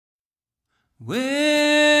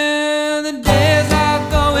Well, the days are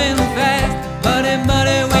going fast, buddy,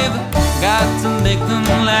 buddy, we've got to make them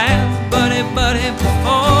last. Buddy, buddy,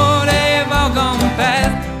 before they've all gone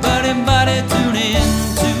past. Buddy, buddy, tune in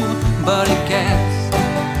to Buddy Cast.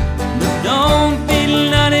 But don't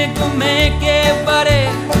feel none, it can make it, buddy,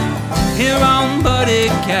 here on Buddy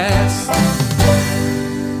Cast.